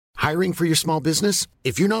Hiring for your small business?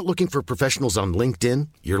 If you're not looking for professionals on LinkedIn,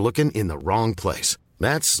 you're looking in the wrong place.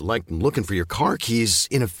 That's like looking for your car keys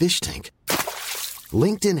in a fish tank.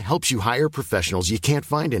 LinkedIn helps you hire professionals you can't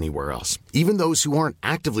find anywhere else, even those who aren't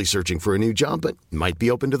actively searching for a new job but might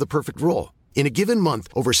be open to the perfect role. In a given month,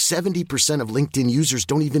 over 70% of LinkedIn users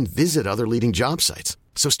don't even visit other leading job sites.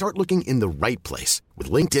 So start looking in the right place.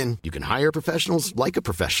 With LinkedIn, you can hire professionals like a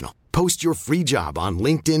professional. Post your free job on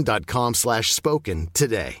linkedin.com/spoken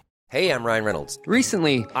today. Hey, I'm Ryan Reynolds.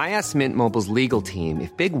 Recently, I asked Mint Mobile's legal team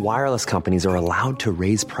if big wireless companies are allowed to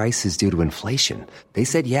raise prices due to inflation. They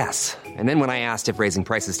said yes. And then when I asked if raising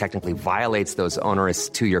prices technically violates those onerous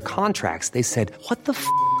two-year contracts, they said, "What the f***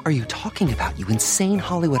 are you talking about, you insane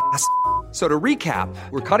Hollywood ass?" So to recap,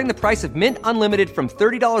 we're cutting the price of Mint Unlimited from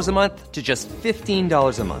 $30 a month to just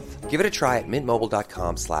 $15 a month. Give it a try at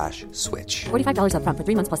mintmobile.com/switch. $45 up front for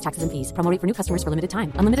 3 months plus taxes and fees. Promo rate for new customers for limited time.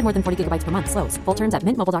 Unlimited more than 40 gigabytes per month. Slows full terms at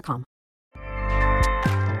mintmobile.com.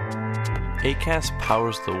 Acast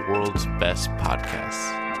powers the world's best podcasts.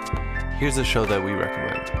 Here's a show that we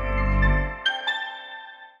recommend.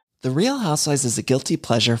 The Real Housewives is a guilty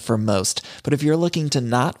pleasure for most, but if you're looking to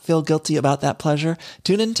not feel guilty about that pleasure,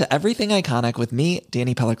 tune in to Everything Iconic with me,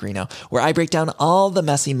 Danny Pellegrino, where I break down all the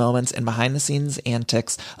messy moments and behind-the-scenes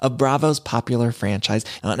antics of Bravo's popular franchise.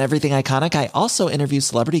 And on Everything Iconic, I also interview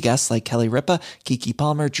celebrity guests like Kelly Ripa, Keke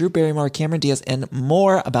Palmer, Drew Barrymore, Cameron Diaz, and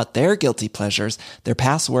more about their guilty pleasures, their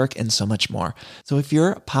past work, and so much more. So if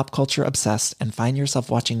you're pop culture obsessed and find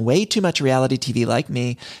yourself watching way too much reality TV like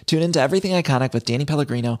me, tune in to Everything Iconic with Danny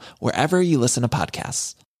Pellegrino, wherever you listen to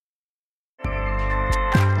podcasts.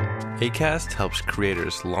 Acast helps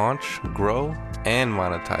creators launch, grow, and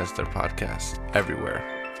monetize their podcasts everywhere.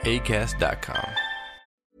 Acast.com.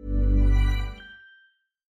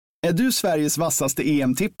 Är du Sveriges vassaste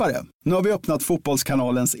EM-tippare? Nu har vi öppnat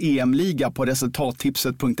Fotbollskanalens EM-liga på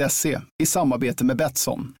resultattipset.se i samarbete med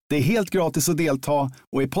Betsson. Det är helt gratis att delta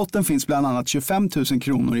och i potten finns bland annat 25 000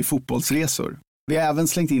 kronor i fotbollsresor. Vi har även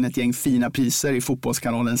slängt in ett gäng fina priser i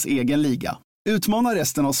Fotbollskanalens egen liga. Utmana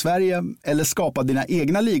resten av Sverige eller skapa dina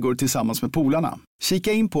egna ligor tillsammans med polarna.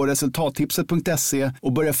 Kika in på resultattipset.se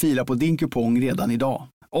och börja fila på din kupong redan idag.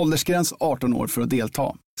 Åldersgräns 18 år för att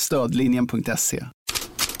delta. Stödlinjen.se.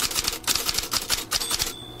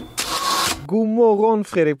 God morgon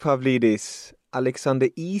Fredrik Pavlidis. Alexander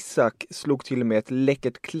Isak slog till med ett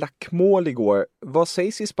läckert klackmål igår. Vad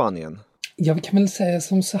sägs i Spanien? Jag kan väl säga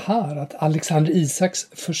som så här att Alexander Isaks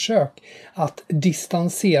försök att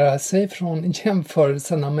distansera sig från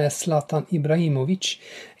jämförelserna med Zlatan Ibrahimovic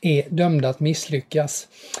är dömda att misslyckas.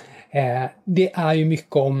 Det är ju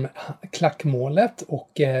mycket om klackmålet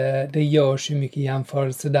och det görs ju mycket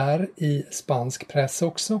jämförelser där i spansk press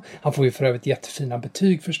också. Han får ju för övrigt jättefina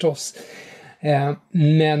betyg förstås.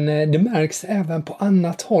 Men det märks även på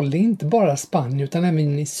annat håll, det är inte bara Spanien utan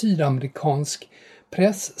även i sydamerikansk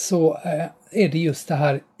press så är det just det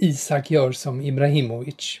här Isak gör som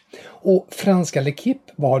Ibrahimovic. Och franska L'Équipe,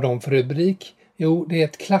 vad har de för rubrik? Jo, det är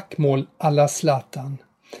ett klackmål à la Zlatan.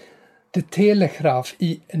 De Telegraaf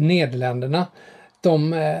i Nederländerna,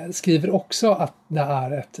 de skriver också att det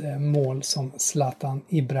är ett mål som Zlatan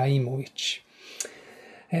Ibrahimovic.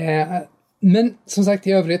 Men som sagt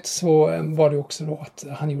i övrigt så var det också då att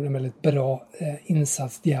han gjorde en väldigt bra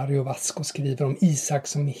insats. Diario Vasco skriver om Isak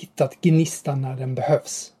som hittat gnistan när den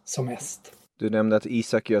behövs som mest. Du nämnde att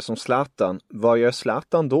Isak gör som Zlatan. Vad gör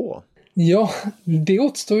Zlatan då? Ja, det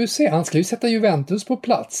återstår ju att se. Han ska ju sätta Juventus på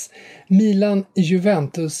plats.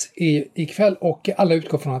 Milan-Juventus är ikväll och alla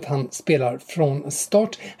utgår från att han spelar från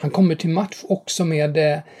start. Han kommer till match också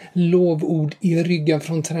med lovord i ryggen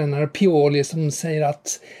från tränare Pioli som säger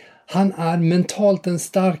att han är mentalt den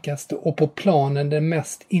starkaste och på planen den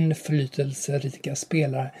mest inflytelserika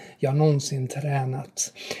spelare jag någonsin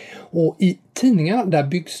tränat. Och i tidningarna där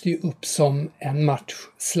byggs det ju upp som en match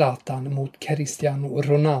Zlatan mot Cristiano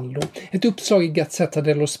Ronaldo. Ett uppslag i Gazzetta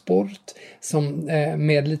dello Sport som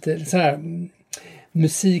med lite så här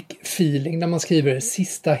musikfeeling där man skriver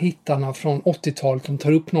sista hittarna från 80-talet. De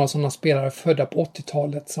tar upp några sådana spelare födda på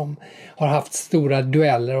 80-talet som har haft stora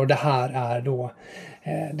dueller och det här är då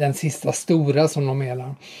den sista stora som de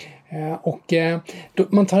menar. Och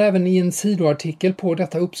man tar även i en sidoartikel på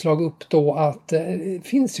detta uppslag upp då att det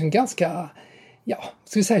finns ju en ganska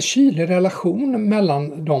ska vi säga kylig relation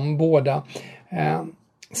mellan de båda.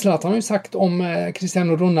 Zlatan har ju sagt om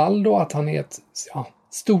Cristiano Ronaldo att han är ett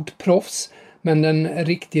stort proffs, men den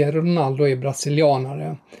riktiga Ronaldo är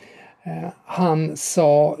brasilianare. Han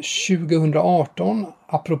sa 2018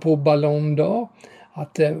 apropå Ballon d'Or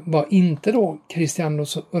att det var inte då Cristiano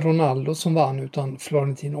Ronaldo som vann utan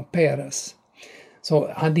Florentino Perez. Så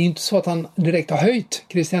det är inte så att han direkt har höjt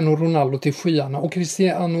Cristiano Ronaldo till skyarna. Och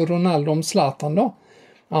Cristiano Ronaldo om Zlatan då?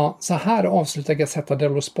 Ja, så här avslutar Gazzetta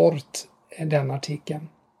dello Sport den artikeln.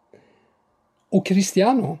 Och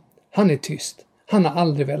Cristiano, han är tyst. Han har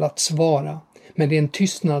aldrig velat svara. Men det är en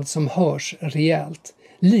tystnad som hörs rejält.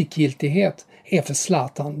 Likgiltighet är för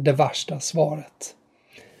Zlatan det värsta svaret.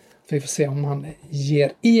 Så vi får se om han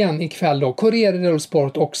ger igen ikväll då. Corriere dello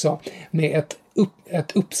Sport också med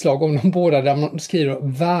ett uppslag om de båda där man skriver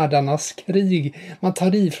världarnas krig. Man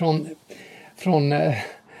tar i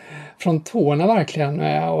från tårna verkligen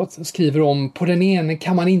och skriver om på den ene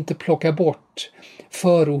kan man inte plocka bort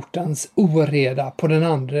förortens oreda, på den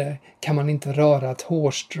andra kan man inte röra ett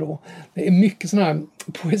hårstrå. Det är mycket sån här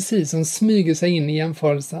poesi som smyger sig in i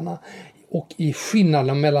jämförelserna och i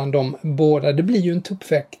skillnaden mellan de båda. Det blir ju en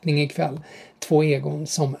tuppfäktning ikväll. 2 egon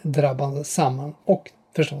som drabbar samman och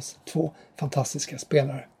förstås 2 fantastiska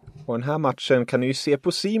spelare. Och den här matchen kan ni ju se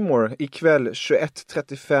på C More. Ikväll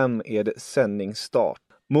 21.35 är det sändningsstart.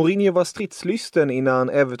 Mourinho var stridslysten innan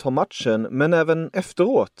Everton-matchen, men även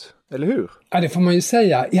efteråt, eller hur? Ja, det får man ju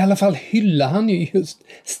säga. I alla fall hyllar han ju just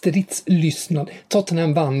stridslystnad.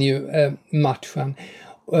 Tottenham vann ju matchen.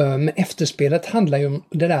 Men efterspelet handlar ju om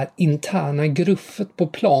det där interna gruffet på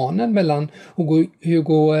planen mellan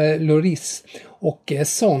Hugo Lloris och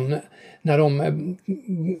Son när de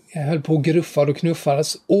höll på och gruffade och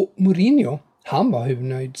knuffades. Och Mourinho, han var hur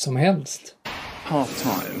nöjd som helst. Half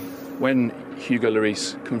time, when Hugo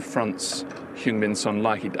Lloris confronts Heung-min Son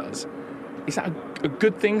like he does, is that a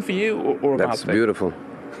good thing for you or a bad That's thing? beautiful.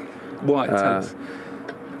 Why? Tell us.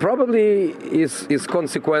 Probably is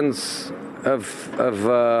consequence of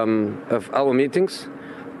our meetings.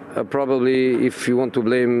 Probably, if you want to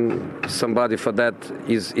blame somebody for that,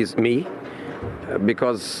 is me,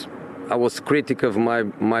 because I was critic of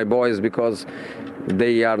my boys because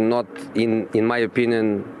they are not, in my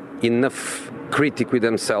opinion, enough critic with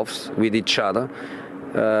themselves, with each other.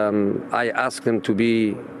 I ask them to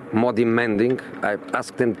be more demanding. I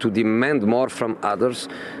ask them to demand more from others.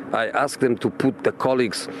 I ask them to put the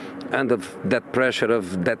colleagues under that pressure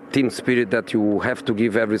of that team spirit that you have to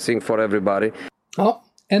give everything for everybody. Ja,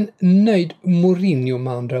 en nöjd Mourinho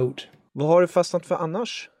med andra ord. Vad har du fastnat för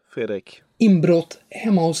annars, Fredrik? Inbrott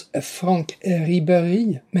hemma hos Franck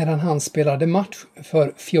Ribéry medan han spelade match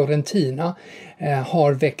för Fiorentina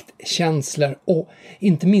har väckt känslor, och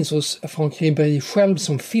inte minst hos Franck Ribéry själv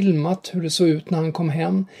som filmat hur det såg ut när han kom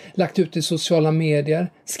hem, lagt ut i sociala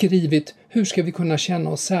medier, skrivit hur ska vi kunna känna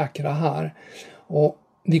oss säkra här, och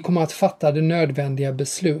vi kommer att fatta det nödvändiga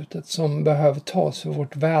beslutet som behöver tas för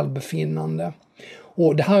vårt välbefinnande.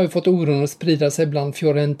 Och det här har ju fått oron att sprida sig bland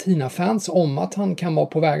Fiorentina-fans om att han kan vara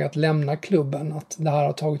på väg att lämna klubben, att det här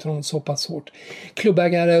har tagit honom så pass hårt.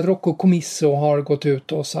 Klubbägare Rocco Commisso har gått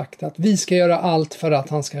ut och sagt att vi ska göra allt för att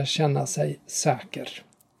han ska känna sig säker.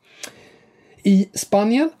 I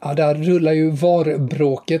Spanien, ja, där rullar ju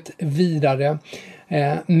VAR-bråket vidare.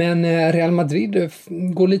 Men Real Madrid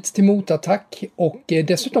går lite till motattack och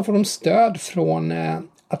dessutom får de stöd från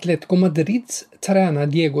Atletico Madrids tränare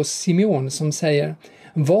Diego Simeone som säger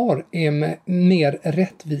VAR är mer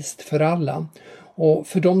rättvist för alla. Och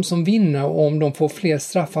för de som vinner och om de får fler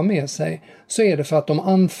straffar med sig så är det för att de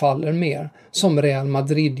anfaller mer som Real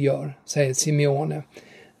Madrid gör, säger Simeone.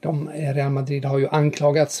 Real Madrid har ju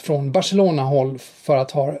anklagats från Barcelona-håll för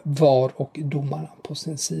att ha VAR och domarna på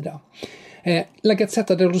sin sida. La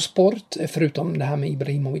Gazzetta dello Sport, förutom det här med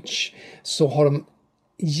Ibrahimovic, så har de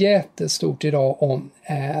jättestort idag om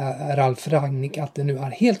Ralf Rangnick, att det nu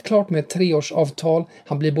är helt klart med ett 3-årsavtal.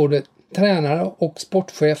 Han blir både tränare och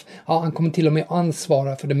sportchef. Ja, han kommer till och med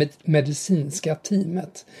ansvara för det medicinska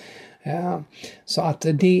teamet. Så att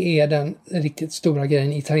det är den riktigt stora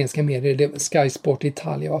grejen i italienska medier. Sky Sport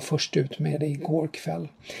Italia var först ut med det igår kväll.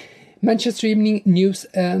 Manchester Evening News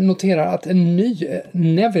noterar att en ny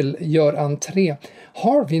Neville gör entré.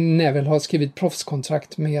 Harvey Neville har skrivit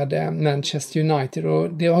proffskontrakt med Manchester United och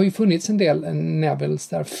det har ju funnits en del Nevilles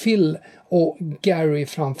där. Phil och Gary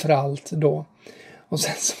framförallt då. Och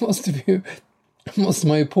sen så måste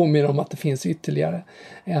man ju påminna om att det finns ytterligare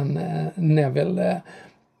en Neville,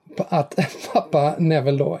 att pappa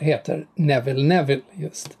Neville då heter Neville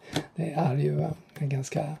just. Det är ju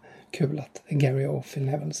ganska kul att Gary och Phil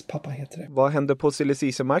Nevilles pappa heter det. Vad händer på silly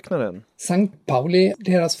season-marknaden? St. Pauli,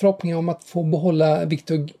 deras förhoppningar om att få behålla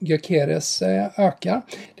Victor Gyökeres ökar.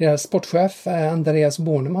 Deras sportchef Andreas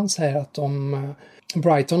Bornemann säger att de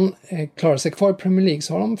Brighton klarar sig kvar i Premier League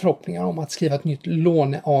så har de förhoppningar om att skriva ett nytt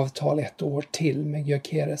låneavtal 1 år till med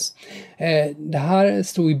Gyökeres. Det här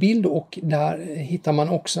stod i bild och där hittar man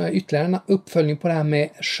också ytterligare en uppföljning på det här med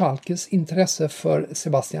Schalkes intresse för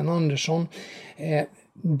Sebastian Andersson.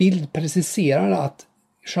 Bild preciserar att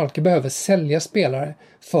Schalke behöver sälja spelare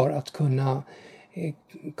för att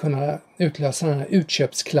kunna utlösa den här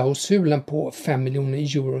utköpsklausulen på 5 miljoner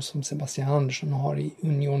euro som Sebastian Andersson har i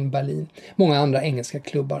Union Berlin. Många andra engelska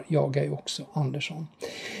klubbar jagar ju också Andersson.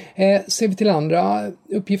 Ser vi till andra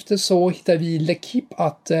uppgifter så hittar vi i L'Equipe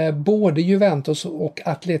att både Juventus och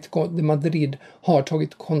Atletico de Madrid har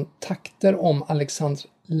tagit kontakter om Alexandre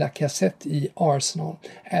Lacazette i Arsenal.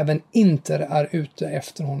 Även Inter är ute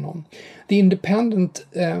efter honom. The Independent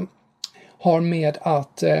har med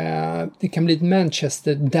att det kan bli ett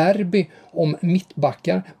Manchester-derby om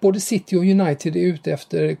mittbackar. Både City och United är ute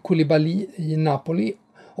efter Koulibaly i Napoli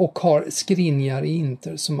och har Skriniar i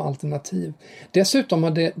Inter som alternativ. Dessutom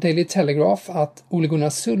har Daily Telegraph att Ole Gunnar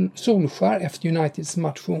Solskjær efter Uniteds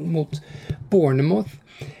match mot Bournemouth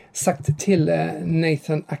sagt till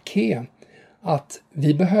Nathan Ake att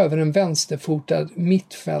vi behöver en vänsterfotad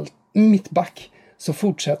mittback, så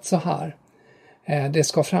fortsätt så här. Det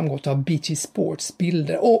ska framgått av BT Sports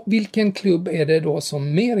bilder. Och vilken klubb är det då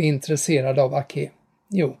som mer är intresserad av Ake?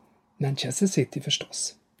 Jo, Manchester City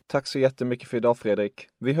förstås. Tack så jättemycket för idag, Fredrik.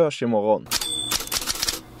 Vi hörs imorgon.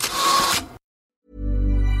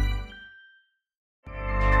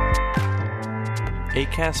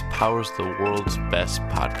 Acast powers the world's best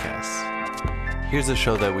podcasts. Here's a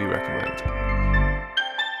show that we recommend.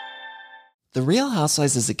 The Real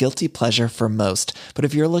Housewives is a guilty pleasure for most, but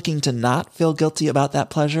if you're looking to not feel guilty about that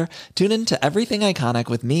pleasure, tune in to Everything Iconic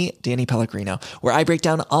with me, Danny Pellegrino, where I break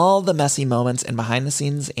down all the messy moments and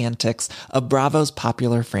behind-the-scenes antics of Bravo's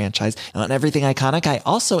popular franchise. And on Everything Iconic, I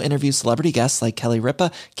also interview celebrity guests like Kelly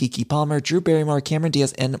Ripa, Keke Palmer, Drew Barrymore, Cameron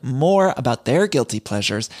Diaz, and more about their guilty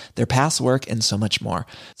pleasures, their past work, and so much more.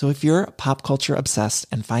 So if you're pop culture obsessed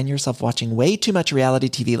and find yourself watching way too much reality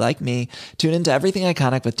TV like me, tune in to Everything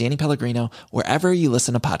Iconic with Danny Pellegrino, wherever you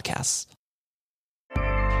listen to podcasts.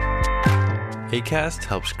 Acast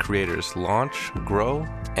helps creators launch, grow,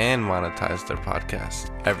 and monetize their podcasts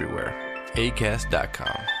everywhere.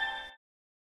 Acast.com.